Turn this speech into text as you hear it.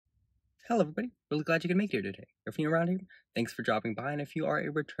Hello everybody, really glad you could make it here today. If you're new around here, thanks for dropping by, and if you are a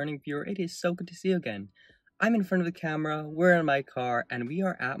returning viewer, it is so good to see you again. I'm in front of the camera, we're in my car, and we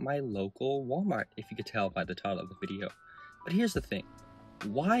are at my local Walmart, if you could tell by the title of the video. But here's the thing,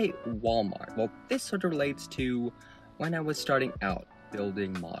 why Walmart? Well, this sort of relates to when I was starting out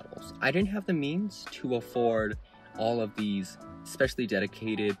building models. I didn't have the means to afford all of these specially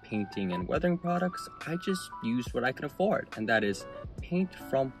dedicated painting and weathering products. I just used what I could afford, and that is paint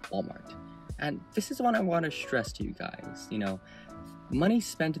from Walmart. And this is what I want to stress to you guys. Money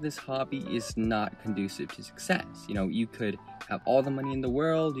spent in this hobby is not conducive to success. You could have all the money in the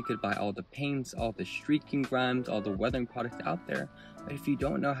world, you could buy all the paints, all the streaking grimes, all the weathering products out there, but if you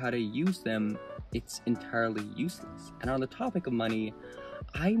don't know how to use them, it's entirely useless. And on the topic of money,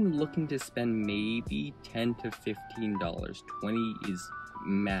 I'm looking to spend maybe $10 to $15. 20 is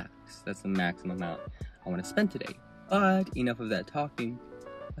max. That's the maximum amount I want to spend today. But enough of that talking,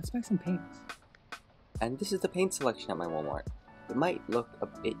 let's buy some paints. And this is the paint selection at my Walmart. It might look a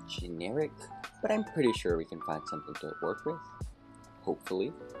bit generic, but I'm pretty sure we can find something to work with.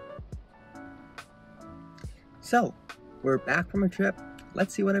 Hopefully. So, we're back from a trip.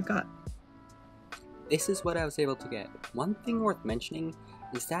 Let's see what I've got. This is what I was able to get. One thing worth mentioning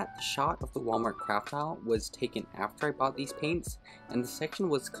is that the shot of the Walmart craft aisle was taken after I bought these paints, and the section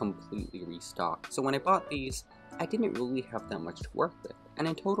was completely restocked. So when I bought these, I didn't really have that much to work with. And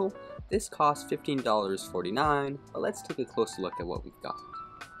in total, this cost $15.49, but let's take a closer look at what we've got.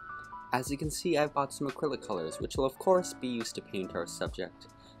 As you can see, I've bought some acrylic colors, which will of course be used to paint our subject.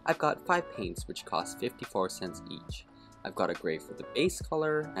 I've got 5 paints, which cost 54 cents each. I've got a gray for the base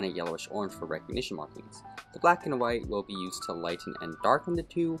color, and a yellowish orange for recognition markings. The black and white will be used to lighten and darken the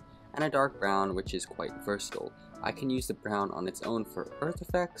two, and a dark brown, which is quite versatile. I can use the brown on its own for earth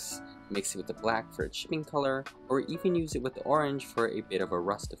effects, mix it with the black for a chipping color, or even use it with the orange for a bit of a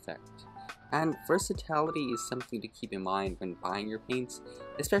rust effect. And versatility is something to keep in mind when buying your paints,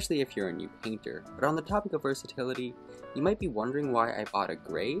 especially if you're a new painter. But on the topic of versatility, you might be wondering why I bought a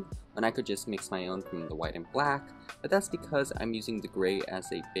gray when I could just mix my own from the white and black, but that's because I'm using the gray as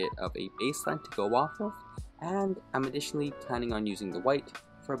a bit of a baseline to go off of, and I'm additionally planning on using the white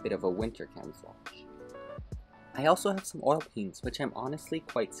for a bit of a winter camouflage. I also have some oil paints, which I'm honestly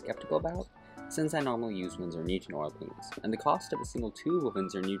quite skeptical about, since I normally use Winsor Newton oil paints, and the cost of a single tube of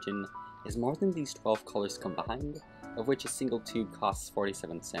Winsor Newton is more than these 12 colors combined, of which a single tube costs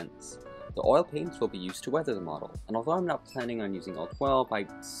 47 cents. The oil paints will be used to weather the model, and although I'm not planning on using all 12, I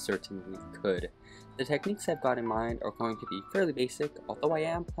certainly could. The techniques I've got in mind are going to be fairly basic, although I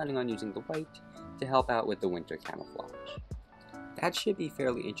am planning on using the white to help out with the winter camouflage. That should be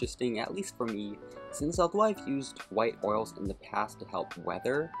fairly interesting, at least for me, since although I've used white oils in the past to help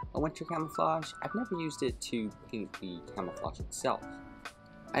weather a winter camouflage, I've never used it to paint the camouflage itself.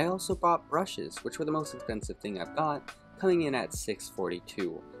 I also bought brushes, which were the most expensive thing I've got, coming in at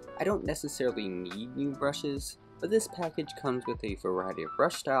 $6.42. I don't necessarily need new brushes, but this package comes with a variety of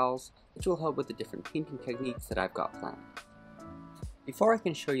brush styles, which will help with the different painting techniques that I've got planned. Before I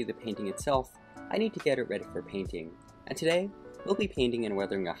can show you the painting itself, I need to get it ready for painting, and today, we'll be painting and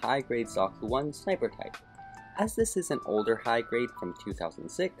weathering a high-grade Zaku 1 sniper type. As this is an older high-grade from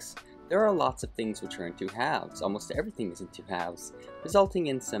 2006, there are lots of things which are in 2 halves, almost everything is in 2 halves, resulting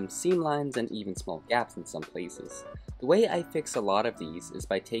in some seam lines and even small gaps in some places. The way I fix a lot of these is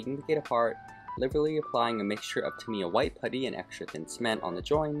by taking the kit apart, liberally applying a mixture of Tamiya white putty and extra thin cement on the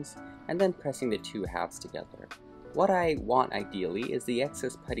joins, and then pressing the 2 halves together. What I want ideally is the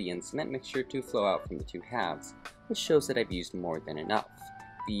excess putty and cement mixture to flow out from the 2 halves, which shows that I've used more than enough.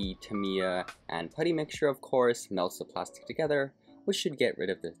 The Tamiya and putty mixture of course melts the plastic together, which should get rid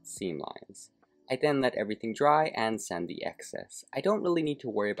of the seam lines. I then let everything dry and sand the excess. I don't really need to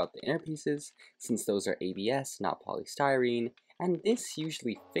worry about the inner pieces, since those are ABS, not polystyrene, and this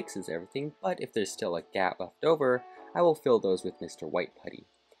usually fixes everything, but if there's still a gap left over, I will fill those with Mr. White putty.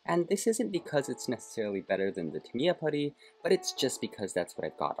 And this isn't because it's necessarily better than the Tamiya putty, but it's just because that's what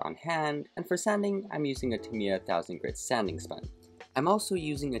I've got on hand, and for sanding, I'm using a Tamiya 1000 grit sanding sponge. I'm also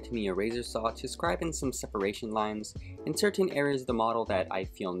using a Tamiya razor saw to scribe in some separation lines in certain areas of the model that I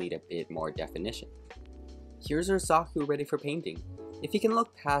feel need a bit more definition. Here's our Zaku ready for painting. If you can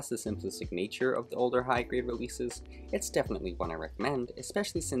look past the simplistic nature of the older high-grade releases, it's definitely one I recommend,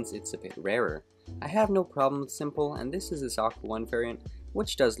 especially since it's a bit rarer. I have no problem with simple, and this is a Zaku 1 variant,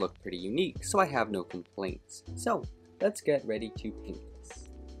 which does look pretty unique, so I have no complaints. So, let's get ready to paint this.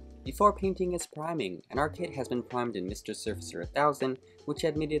 Before painting is priming, and our kit has been primed in Mr. Surfacer 1000, which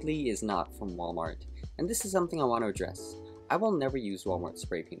admittedly is not from Walmart, and this is something I want to address. I will never use Walmart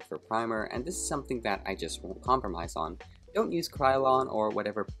spray paint for primer, and this is something that I just won't compromise on, Don't use Krylon or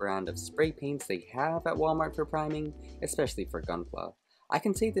whatever brand of spray paints they have at Walmart for priming, especially for Gunpla. I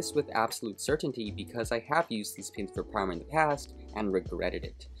can say this with absolute certainty because I have used these paints for primer in the past and regretted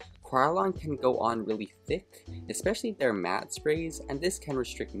it. Krylon can go on really thick, especially if they're matte sprays, and this can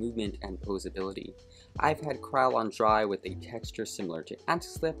restrict movement and posability. I've had Krylon dry with a texture similar to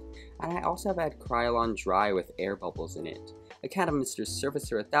anti-slip, and I also have had Krylon dry with air bubbles in it. A can of Mr.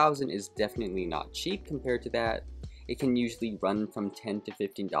 Surfacer 1000 is definitely not cheap compared to that. It can usually run from $10 to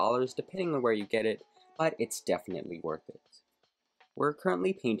 $15 depending on where you get it, but it's definitely worth it. We're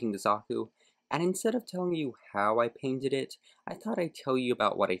currently painting the Zaku, and instead of telling you how I painted it, I thought I'd tell you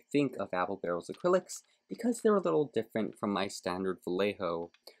about what I think of Apple Barrel's acrylics because they're a little different from my standard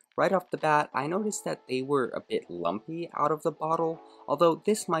Vallejo. Right off the bat, I noticed that they were a bit lumpy out of the bottle, although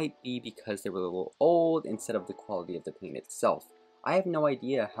this might be because they were a little old instead of the quality of the paint itself. I have no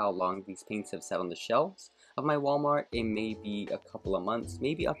idea how long these paints have sat on the shelves of my Walmart. It may be a couple of months,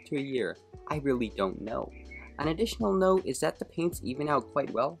 maybe up to a year. I really don't know. An additional note is that the paints even out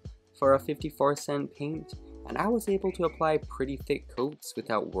quite well for a 54-cent paint, and I was able to apply pretty thick coats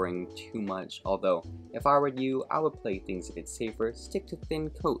without worrying too much, although if I were you, I would play things a bit safer, stick to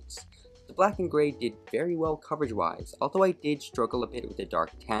thin coats. The black and gray did very well coverage-wise, although I did struggle a bit with the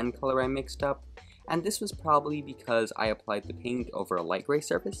dark tan color I mixed up, and this was probably because I applied the paint over a light gray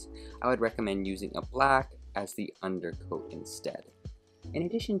surface. I would recommend using a black as the undercoat instead. In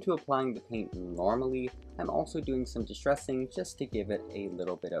addition to applying the paint normally, I'm also doing some distressing just to give it a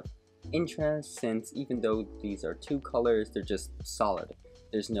little bit of interest, since even though these are two colors, they're just solid.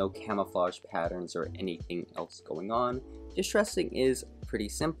 There's no camouflage patterns or anything else going on. Distressing is pretty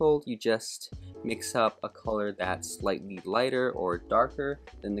simple. You just mix up a color that's slightly lighter or darker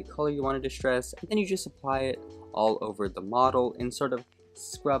than the color you want to distress, and then you just apply it all over the model in sort of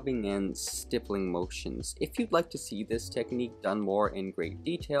scrubbing and stippling motions. If you'd like to see this technique done more in great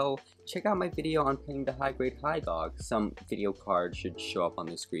detail, check out my video on painting the high-grade Hygog. Some video card should show up on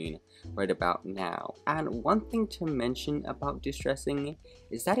the screen right about now. And one thing to mention about distressing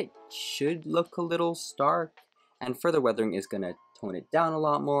is that it should look a little stark, and further weathering is going to tone it down a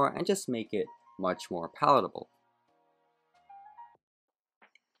lot more and just make it much more palatable.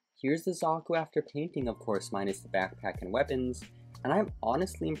 Here's the Zaku after painting, of course, minus the backpack and weapons, and I'm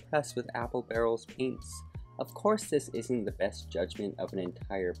honestly impressed with Apple Barrel's paints. Of course, this isn't the best judgment of an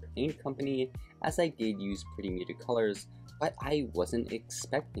entire paint company, as I did use pretty muted colors, but I wasn't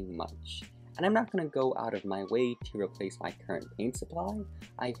expecting much. And I'm not going to go out of my way to replace my current paint supply.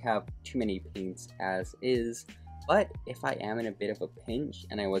 I have too many paints as is, but if I am in a bit of a pinch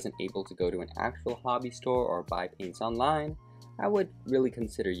and I wasn't able to go to an actual hobby store or buy paints online, I would really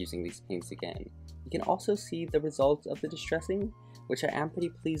consider using these paints again. You can also see the results of the distressing, which I am pretty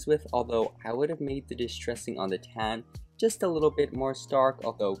pleased with, although I would have made the distressing on the tan just a little bit more stark,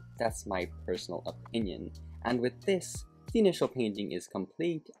 although that's my personal opinion. And with this, the initial painting is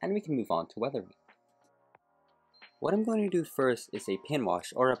complete and we can move on to weathering. What I'm going to do first is a pin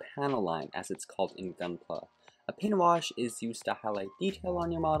wash, or a panel line as it's called in Gunpla. A pin wash is used to highlight detail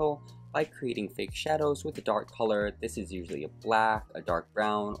on your model by creating fake shadows with a dark color. This is usually a black, a dark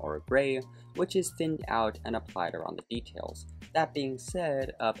brown, or a gray, which is thinned out and applied around the details. That being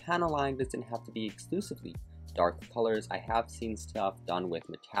said, a panel line doesn't have to be exclusively dark colors. I have seen stuff done with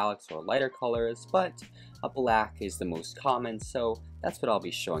metallics or lighter colors, but a black is the most common, so that's what I'll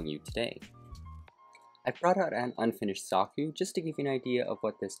be showing you today. I brought out an unfinished Zaku just to give you an idea of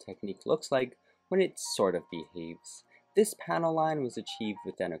what this technique looks like when it sort of behaves. This panel line was achieved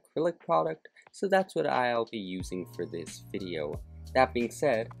with an acrylic product, so that's what I'll be using for this video. That being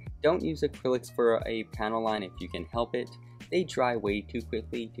said, don't use acrylics for a panel line if you can help it. They dry way too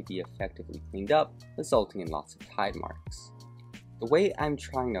quickly to be effectively cleaned up, resulting in lots of tide marks. The way I'm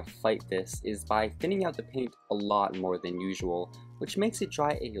trying to fight this is by thinning out the paint a lot more than usual, which makes it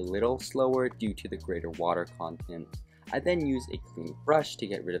dry a little slower due to the greater water content. I then use a clean brush to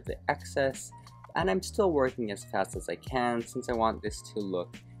get rid of the excess, and I'm still working as fast as I can since I want this to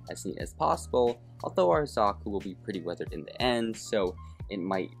look as neat as possible, although our Zaku will be pretty weathered in the end, so it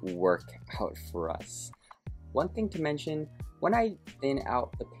might work out for us. One thing to mention, when I thin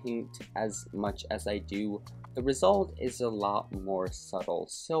out the paint as much as I do, the result is a lot more subtle,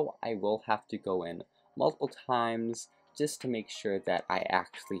 so I will have to go in multiple times just to make sure that I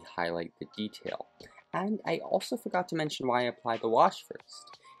actually highlight the detail. And I also forgot to mention why I apply the wash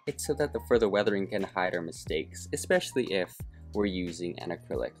first. It's so that the further weathering can hide our mistakes, especially if we're using an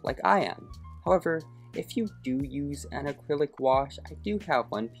acrylic like I am. However, if you do use an acrylic wash, I do have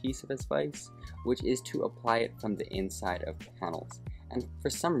one piece of advice, which is to apply it from the inside of panels. And for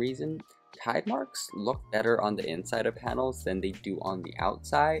some reason, Tide marks look better on the inside of panels than they do on the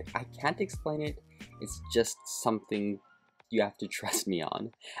outside. I can't explain it, it's just something you have to trust me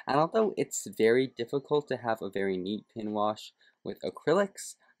on. And although it's very difficult to have a very neat pin wash with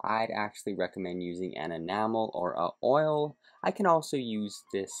acrylics, I'd actually recommend using an enamel or a oil. I can also use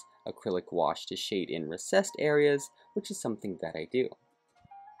this acrylic wash to shade in recessed areas, which is something that I do.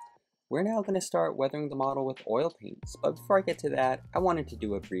 We're now going to start weathering the model with oil paints, but before I get to that, I wanted to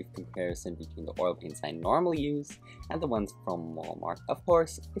do a brief comparison between the oil paints I normally use and the ones from Walmart. Of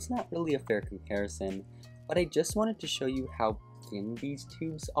course, it's not really a fair comparison, but I just wanted to show you how thin these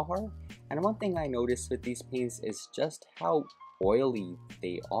tubes are, and one thing I noticed with these paints is just how oily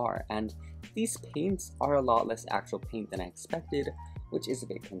they are, and these paints are a lot less actual paint than I expected, which is a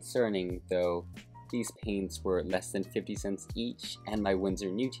bit concerning, though these paints were less than 50 cents each, and my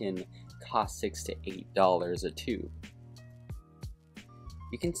Winsor Newton cost $6 to $8 a tube.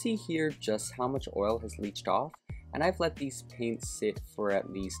 You can see here just how much oil has leached off, and I've let these paints sit for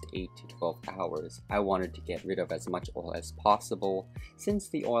at least 8 to 12 hours. I wanted to get rid of as much oil as possible, since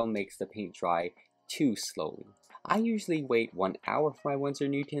the oil makes the paint dry too slowly. I usually wait 1 hour for my Winsor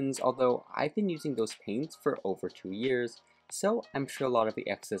Newtons, although I've been using those paints for over 2 years, so I'm sure a lot of the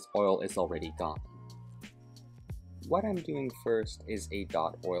excess oil is already gone. What I'm doing first is a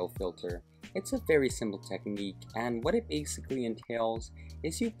dot oil filter. It's a very simple technique, and what it basically entails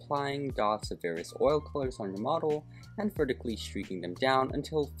is you applying dots of various oil colors on your model and vertically streaking them down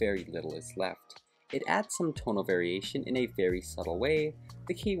until very little is left. It adds some tonal variation in a very subtle way,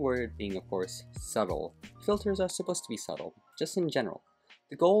 the key word being of course subtle. Filters are supposed to be subtle, just in general.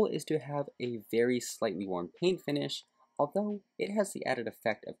 The goal is to have a very slightly warm paint finish, although it has the added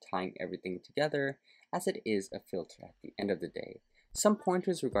effect of tying everything together, as it is a filter at the end of the day. Some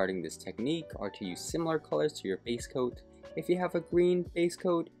pointers regarding this technique are to use similar colors to your base coat. If you have a green base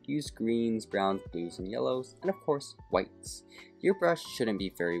coat, use greens, browns, blues, and yellows, and of course, whites. Your brush shouldn't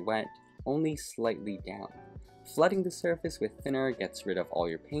be very wet, only slightly down. Flooding the surface with thinner gets rid of all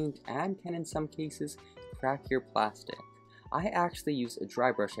your paint and can in some cases crack your plastic. I actually use a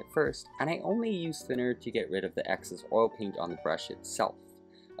dry brush at first, and I only use thinner to get rid of the excess oil paint on the brush itself.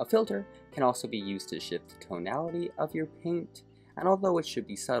 A filter can also be used to shift the tonality of your paint, and although it should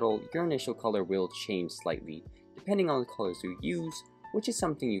be subtle, your initial color will change slightly depending on the colors you use, which is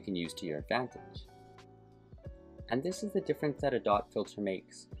something you can use to your advantage. And this is the difference that a dot filter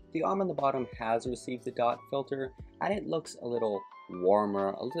makes. The arm on the bottom has received the dot filter, and it looks a little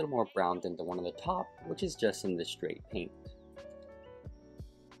warmer, a little more brown than the one on the top, which is just in the straight paint.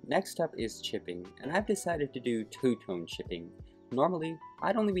 Next up is chipping, and I've decided to do two-tone chipping. Normally,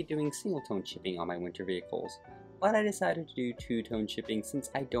 I'd only be doing single-tone chipping on my winter vehicles, but I decided to do two-tone chipping since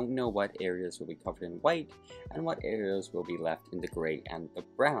I don't know what areas will be covered in white and what areas will be left in the gray and the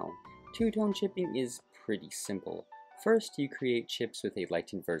brown. Two-tone chipping is pretty simple. First, you create chips with a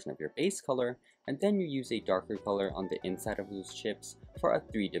lightened version of your base color, and then you use a darker color on the inside of those chips for a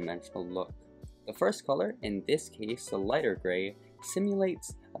three-dimensional look. The first color, in this case the lighter gray,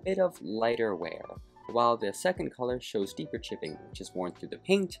 simulates a bit of lighter wear, while the second color shows deeper chipping, which is worn through the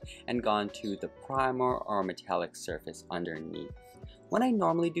paint and gone to the primer or metallic surface underneath. When I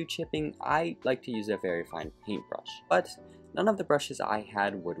normally do chipping, I like to use a very fine paintbrush, but none of the brushes I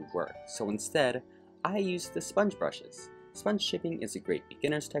had would work, so instead, I used the sponge brushes. Sponge chipping is a great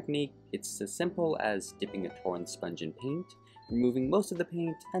beginner's technique. It's as simple as dipping a torn sponge in paint, removing most of the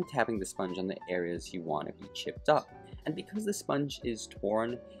paint, and tapping the sponge on the areas you want to be chipped up. And because the sponge is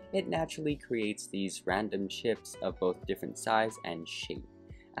torn, it naturally creates these random chips of both different size and shape.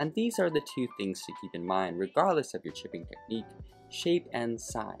 And these are the two things to keep in mind regardless of your chipping technique: shape and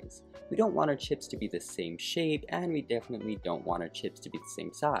size. We don't want our chips to be the same shape, and we definitely don't want our chips to be the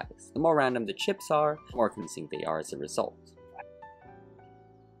same size. The more random the chips are, the more convincing they are as a result.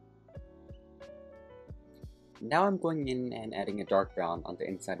 Now I'm going in and adding a dark brown on the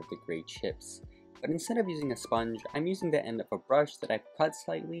inside of the gray chips. But instead of using a sponge, I'm using the end of a brush that I've cut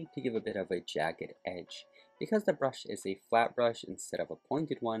slightly to give a bit of a jagged edge. Because the brush is a flat brush instead of a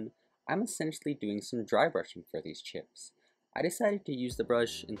pointed one, I'm essentially doing some dry brushing for these chips. I decided to use the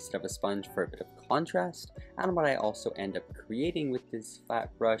brush instead of a sponge for a bit of contrast, and what I also end up creating with this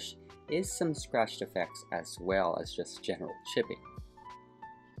flat brush is some scratched effects as well as just general chipping.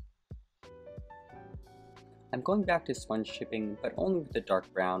 I'm going back to sponge chipping, but only with a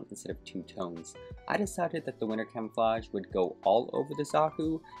dark brown instead of two tones. I decided that the winter camouflage would go all over the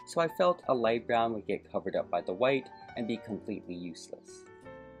Zaku, so I felt a light brown would get covered up by the white and be completely useless.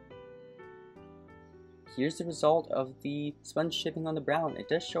 Here's the result of the sponge chipping on the brown. It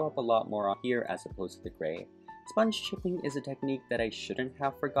does show up a lot more on here as opposed to the gray. Sponge chipping is a technique that I shouldn't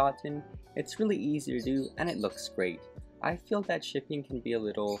have forgotten. It's really easy to do and it looks great. I feel that shipping can be a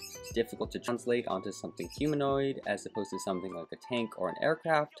little difficult to translate onto something humanoid as opposed to something like a tank or an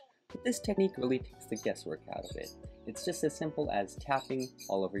aircraft, but this technique really takes the guesswork out of it. It's just as simple as tapping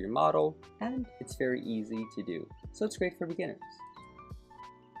all over your model, and it's very easy to do, so it's great for beginners.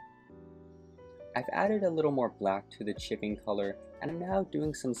 I've added a little more black to the chipping color, and I'm now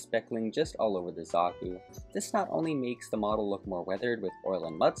doing some speckling just all over the Zaku. This not only makes the model look more weathered with oil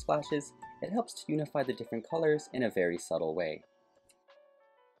and mud splashes, it helps to unify the different colors in a very subtle way.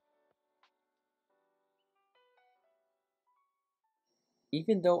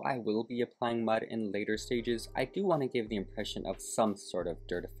 Even though I will be applying mud in later stages, I do want to give the impression of some sort of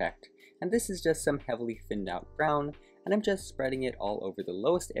dirt effect, and this is just some heavily thinned out brown, and I'm just spreading it all over the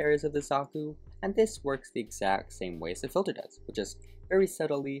lowest areas of the Zaku, and this works the exact same way as the filter does, which is very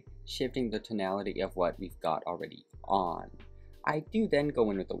subtly shifting the tonality of what we've got already on. I do then go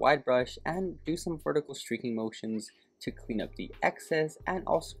in with a wide brush and do some vertical streaking motions to clean up the excess and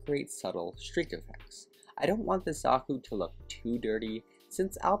also create subtle streak effects. I don't want the Zaku to look too dirty,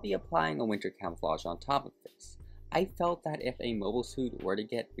 since I'll be applying a winter camouflage on top of this. I felt that if a mobile suit were to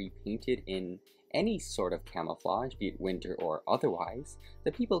get repainted in any sort of camouflage, be it winter or otherwise,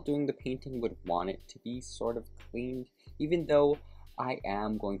 the people doing the painting would want it to be sort of cleaned. Even though I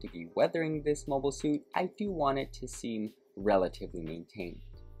am going to be weathering this mobile suit, I do want it to seem relatively maintained.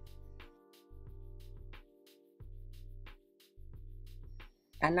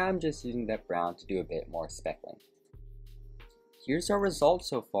 And now I'm just using that brown to do a bit more speckling. Here's our result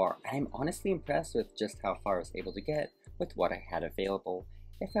so far, and I'm honestly impressed with just how far I was able to get with what I had available.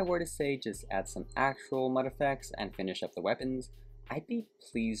 If I were to say just add some actual mud effects and finish up the weapons, I'd be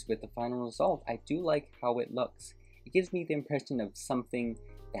pleased with the final result. I do like how it looks. It gives me the impression of something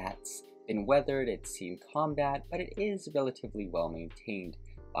that's been weathered, it's seen combat, but it is relatively well maintained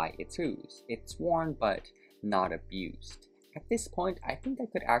by its crews. It's worn but not abused. At this point, I think I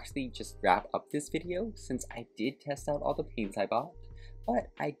could actually just wrap up this video since I did test out all the paints I bought, but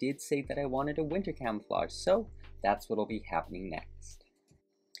I did say that I wanted a winter camouflage, so that's what'll be happening next.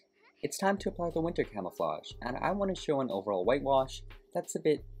 It's time to apply the winter camouflage, and I want to show an overall whitewash that's a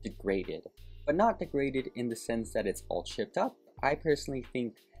bit degraded, but not degraded in the sense that it's all chipped up. I personally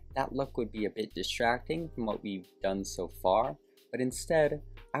think that look would be a bit distracting from what we've done so far, but instead,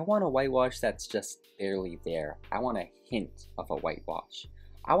 I want a whitewash that's just barely there. I want a hint of a whitewash.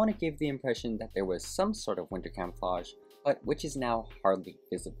 I want to give the impression that there was some sort of winter camouflage, but which is now hardly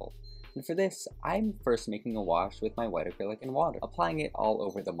visible. And for this, I'm first making a wash with my white acrylic and water, applying it all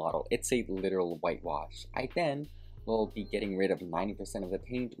over the model. It's a literal whitewash. I then will be getting rid of 90% of the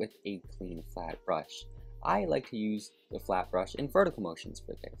paint with a clean flat brush. I like to use the flat brush in vertical motions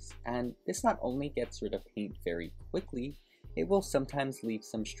for this, and this not only gets rid of paint very quickly, it will sometimes leave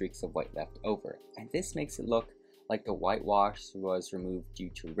some streaks of white left over, and this makes it look like the whitewash was removed due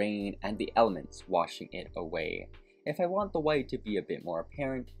to rain and the elements washing it away. If I want the white to be a bit more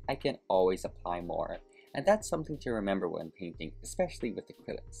apparent, I can always apply more, and that's something to remember when painting, especially with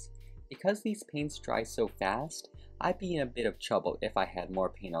acrylics. Because these paints dry so fast, I'd be in a bit of trouble if I had more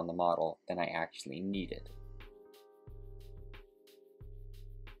paint on the model than I actually needed.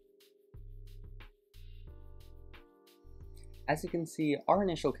 As you can see, our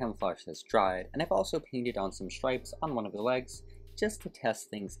initial camouflage has dried, and I've also painted on some stripes on one of the legs just to test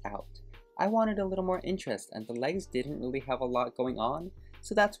things out. I wanted a little more interest, and the legs didn't really have a lot going on,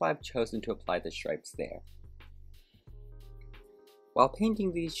 so that's why I've chosen to apply the stripes there. While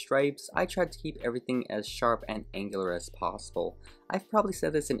painting these stripes, I tried to keep everything as sharp and angular as possible. I've probably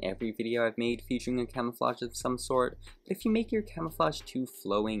said this in every video I've made featuring a camouflage of some sort, but if you make your camouflage too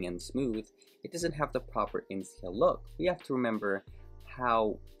flowing and smooth, it doesn't have the proper in-scale look. We have to remember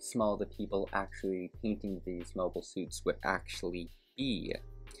how small the people actually painting these mobile suits would actually be.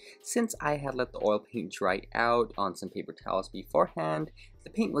 Since I had let the oil paint dry out on some paper towels beforehand, the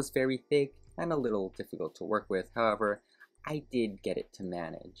paint was very thick and a little difficult to work with. However, I did get it to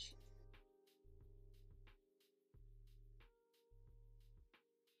manage.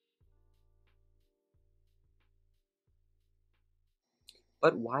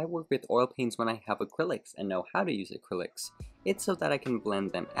 But why work with oil paints when I have acrylics and know how to use acrylics? It's so that I can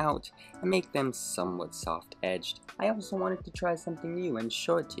blend them out and make them somewhat soft-edged. I also wanted to try something new and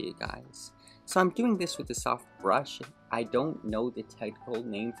show it to you guys. So I'm doing this with a soft brush. I don't know the technical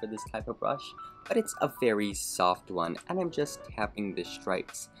name for this type of brush, but it's a very soft one, and I'm just tapping the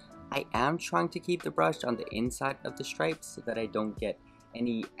stripes. I am trying to keep the brush on the inside of the stripes so that I don't get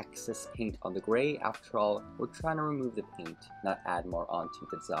any excess paint on the gray. After all, we're trying to remove the paint, not add more onto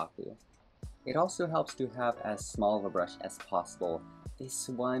the Zaku. It also helps to have as small of a brush as possible. This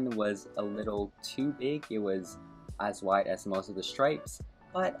one was a little too big, it was as wide as most of the stripes,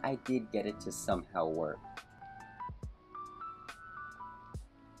 but I did get it to somehow work.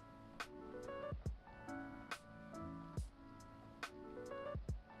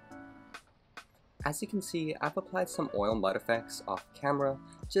 As you can see, I've applied some oil mud effects off camera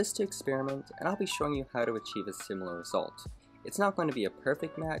just to experiment, and I'll be showing you how to achieve a similar result. It's not going to be a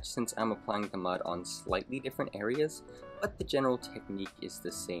perfect match since I'm applying the mud on slightly different areas, but the general technique is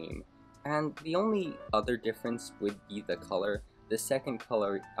the same. And the only other difference would be the color. The second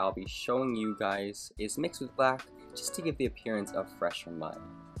color I'll be showing you guys is mixed with black just to give the appearance of fresher mud.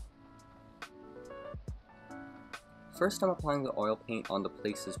 First, I'm applying the oil paint on the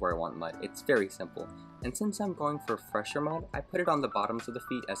places where I want mud. It's very simple. And since I'm going for fresher mud, I put it on the bottoms of the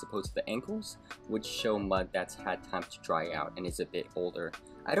feet as opposed to the ankles, which show mud that's had time to dry out and is a bit older.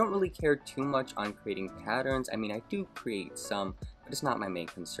 I don't really care too much on creating patterns. I mean, I do create some, but it's not my main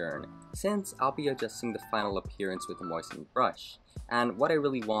concern, since I'll be adjusting the final appearance with a moistened brush. And what I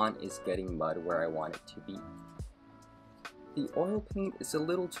really want is getting mud where I want it to be. The oil paint is a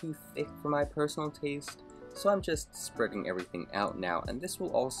little too thick for my personal taste, so I'm just spreading everything out now, and this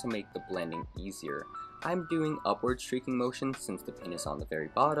will also make the blending easier. I'm doing upward streaking motions since the paint is on the very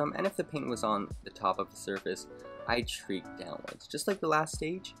bottom, and if the paint was on the top of the surface, I'd streak downwards. Just like the last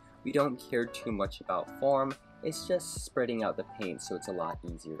stage, we don't care too much about form, it's just spreading out the paint so it's a lot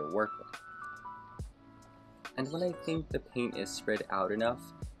easier to work with. And when I think the paint is spread out enough,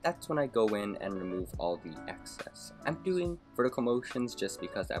 that's when I go in and remove all the excess. I'm doing vertical motions just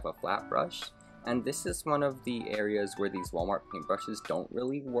because I have a flat brush, and this is one of the areas where these Walmart paintbrushes don't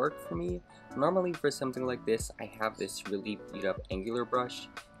really work for me. Normally for something like this, I have this really beat up angular brush,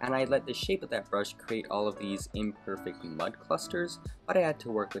 and I let the shape of that brush create all of these imperfect mud clusters, but I had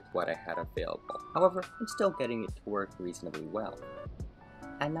to work with what I had available. However, I'm still getting it to work reasonably well.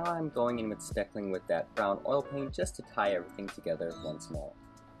 And now I'm going in with speckling with that brown oil paint just to tie everything together once more.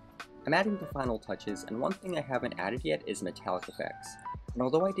 I'm adding the final touches, and one thing I haven't added yet is metallic effects. And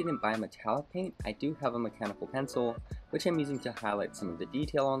although I didn't buy metallic paint, I do have a mechanical pencil, which I'm using to highlight some of the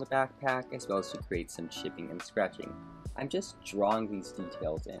detail on the backpack, as well as to create some chipping and scratching. I'm just drawing these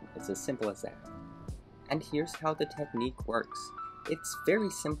details in, it's as simple as that. And here's how the technique works. It's very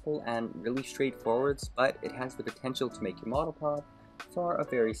simple and really straightforward, but it has the potential to make your model pop for a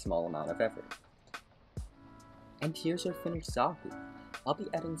very small amount of effort. And here's our finished Zaku. I'll be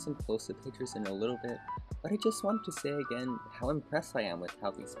adding some close-up pictures in a little bit, but I just wanted to say again how impressed I am with how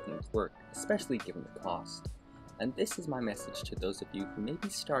these paints work, especially given the cost. And this is my message to those of you who may be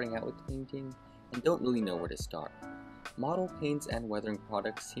starting out with painting and don't really know where to start. Model paints and weathering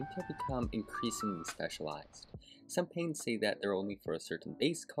products seem to have become increasingly specialized. Some paints say that they're only for a certain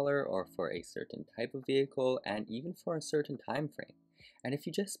base color or for a certain type of vehicle and even for a certain time frame. And if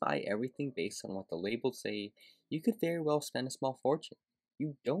you just buy everything based on what the labels say, you could very well spend a small fortune.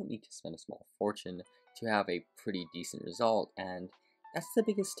 You don't need to spend a small fortune to have a pretty decent result, and that's the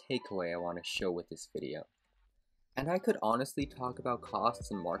biggest takeaway I want to show with this video. And I could honestly talk about costs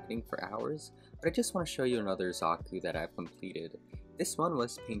and marketing for hours, but I just want to show you another Zaku that I've completed. This one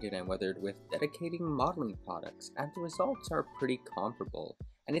was painted and weathered with dedicating modeling products, and the results are pretty comparable.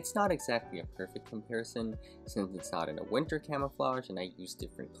 And it's not exactly a perfect comparison, since it's not in a winter camouflage and I use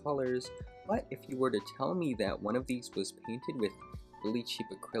different colors, but if you were to tell me that one of these was painted with really cheap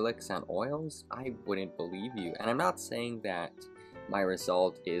acrylics and oils, I wouldn't believe you. And I'm not saying that my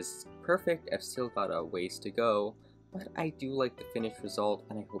result is perfect, I've still got a ways to go, but I do like the finished result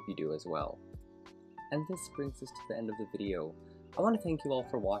and I hope you do as well. And this brings us to the end of the video. I want to thank you all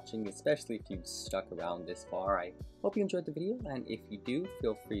for watching, especially if you've stuck around this far. I hope you enjoyed the video, and if you do,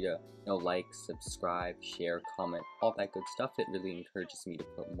 feel free to like, subscribe, share, comment, all that good stuff. It really encourages me to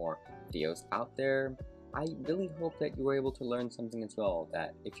put more videos out there. I really hope that you were able to learn something as well,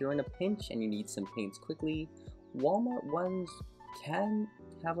 that if you're in a pinch and you need some paints quickly, Walmart ones can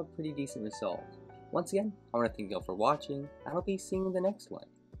have a pretty decent result. Once again, I want to thank you all for watching, and I'll be seeing you in the next one,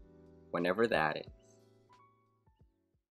 whenever that is.